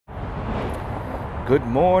Good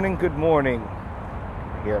morning, good morning.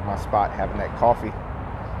 Here at my spot having that coffee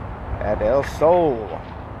at El Sol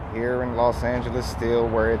here in Los Angeles, still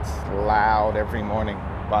where it's loud every morning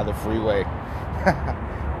by the freeway.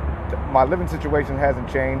 My living situation hasn't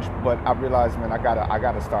changed, but I realized, man, I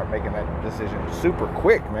gotta start making that decision super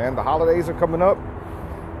quick, man. The holidays are coming up.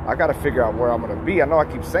 I gotta figure out where I'm gonna be. I know I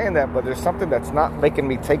keep saying that, but there's something that's not making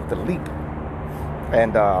me take the leap.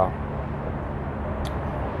 And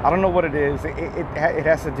I don't know what it is. It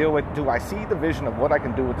has to deal with, do I see the vision of what I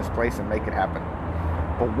can do with this place and make it happen?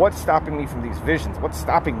 But what's stopping me from these visions? What's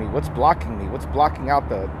stopping me? What's blocking me? What's blocking out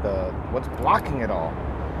what's blocking it all?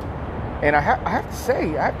 And I have to say,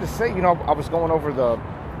 you know, I was going over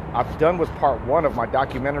I'm done with part 1 of my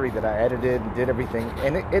documentary that I edited and did everything.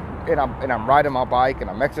 And I'm riding my bike and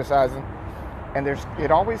I'm exercising. And it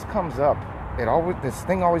always comes up. This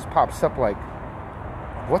thing always pops up like,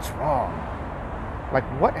 what's wrong? Like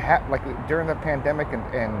what happened? Like during the pandemic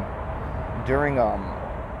and during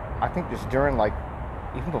I think just during, like,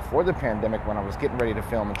 even before the pandemic, when I was getting ready to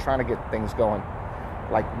film and trying to get things going,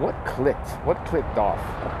 like what clicked off?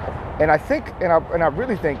 And I think, and I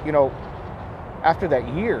really think, you know, after that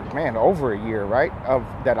year, man, over a year, right, of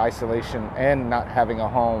that isolation and not having a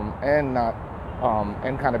home and not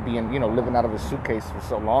and kind of being, you know, living out of a suitcase for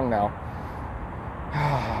so long now,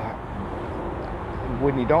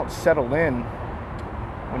 when you don't settle in.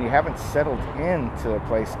 When you haven't settled into a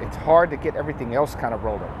place, it's hard to get everything else kind of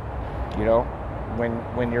rolling. You know,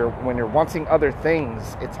 when you're wanting other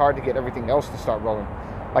things, it's hard to get everything else to start rolling.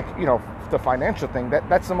 Like, you know, the financial thing.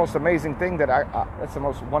 That's the most amazing thing that that's the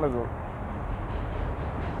most one of the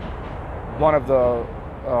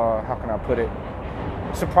how can I put it?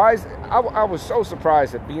 Surprised. I was so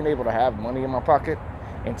surprised at being able to have money in my pocket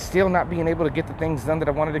and still not being able to get the things done that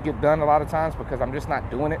I wanted to get done a lot of times because I'm just not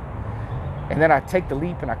doing it. And then I take the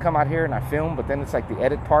leap and I come out here and I film, but then it's like the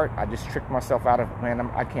edit part. I just tricked myself out of,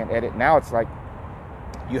 man, I can't edit. Now it's like,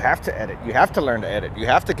 you have to edit. You have to learn to edit. You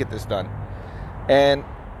have to get this done. And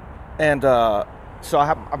so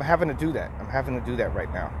I'm having to do that. I'm having to do that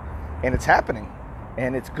right now. And it's happening.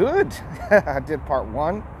 And it's good. I did part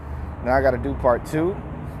 1. Now I got to do part 2.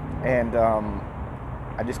 And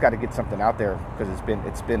I just got to get something out there because it's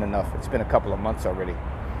been enough. It's been a couple of months already.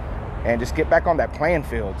 And just get back on that playing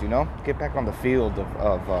field, you know? Get back on the field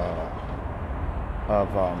of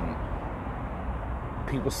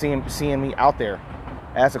people seeing me out there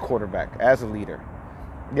as a quarterback, as a leader.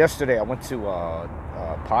 Yesterday, I went to a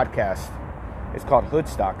podcast. It's called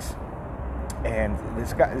Hoodstocks. And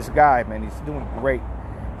this guy, man, he's doing great.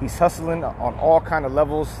 He's hustling on all kind of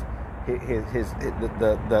levels.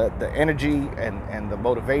 The energy and the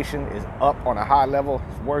motivation is up on a high level.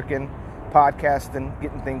 He's working, podcasting,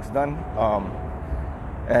 getting things done,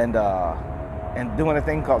 and doing a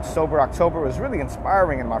thing called Sober October. It was really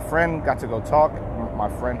inspiring, and my friend got to go talk. My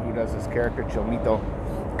friend who does his character, Chomito,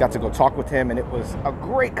 got to go talk with him, and it was a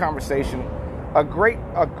great conversation, a great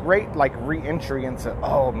like re-entry into,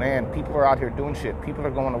 oh man, people are out here doing shit. People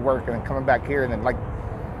are going to work and then coming back here, and then like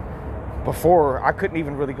before I couldn't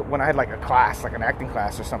even really go, when I had like a class, like an acting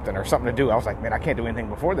class or something to do, I was like, man, I can't do anything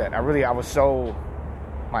before that. I was so,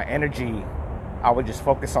 my energy, I would just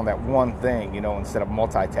focus on that one thing, you know, instead of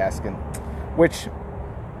multitasking, which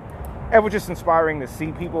it was just inspiring to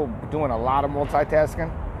see people doing a lot of multitasking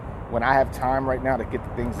when I have time right now to get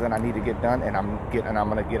the things that I need to get done, and I'm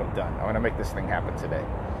going to get them done. I'm going to make this thing happen today,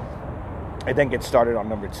 and then get started on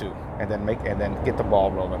number 2, and then get the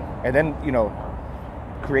ball rolling, and then, you know,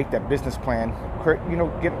 create that business plan, you know,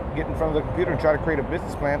 get in front of the computer and try to create a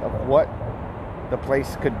business plan of what the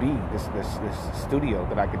place could be, this studio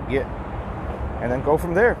that I could get, and then go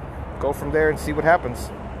from there and see what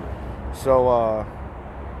happens. So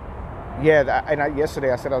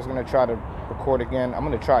yesterday I said I was going to try to record again. I'm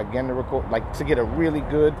going to try again to record, like, to get a really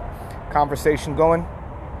good conversation going.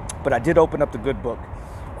 But I did open up the Good Book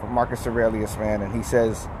from Marcus Aurelius, man, and he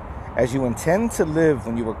says, as you intend to live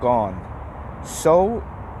when you are gone, so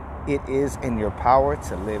it is in your power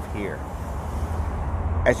to live here.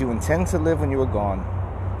 As you intend to live when you are gone,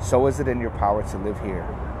 so is it in your power to live here.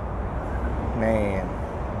 Man.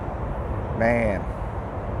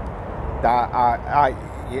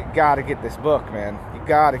 You gotta get this book, man. You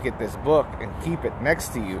gotta get this book and keep it next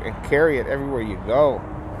to you and carry it everywhere you go.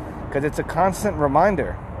 Because it's a constant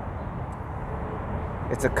reminder.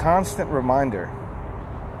 It's a constant reminder.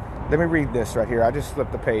 Let me read this right here. I just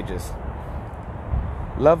flipped the pages.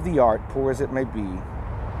 Love the art, poor as it may be,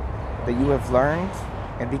 that you have learned,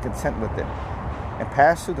 and be content with it, and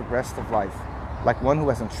pass through the rest of life like one who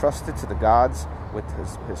has entrusted to the gods with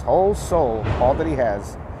his whole soul all that he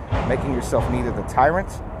has, making yourself neither the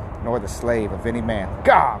tyrant nor the slave of any man.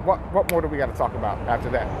 God, what more do we got to talk about after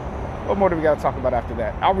that? What more do we got to talk about after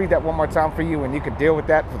that? I'll read that one more time for you, and you can deal with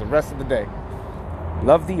that for the rest of the day.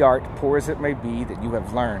 Love the art, poor as it may be, that you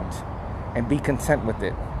have learned, and be content with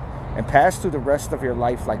it, and pass through the rest of your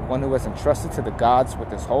life like one who has entrusted to the gods with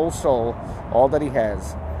his whole soul all that he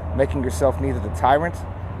has, making yourself neither the tyrant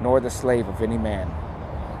nor the slave of any man.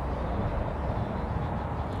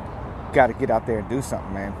 Got to get out there and do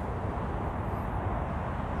something, man.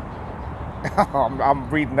 I'm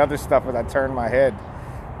reading other stuff as I turn my head.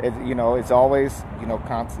 It's always, you're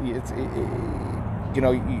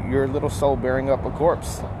a little soul bearing up a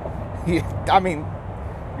corpse.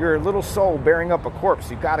 You're a little soul bearing up a corpse.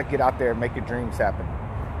 You got to get out there and make your dreams happen.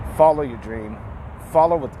 Follow your dream.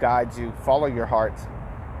 Follow what guides you. Follow your heart.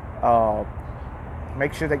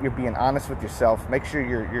 Make sure that you're being honest with yourself. Make sure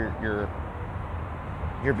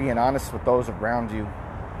you're being honest with those around you.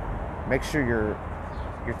 Make sure you're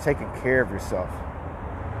taking care of yourself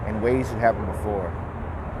in ways you haven't before.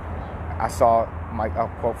 I saw a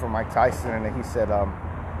quote from Mike Tyson, and he said,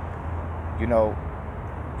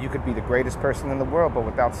 you could be the greatest person in the world, but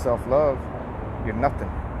without self-love, you're nothing.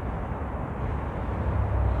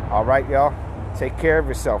 All right, y'all. Take care of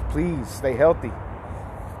yourself. Please stay healthy.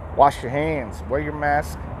 Wash your hands. Wear your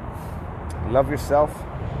mask. Love yourself.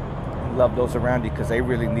 Love those around you because they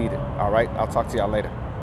really need it. All right. I'll talk to y'all later.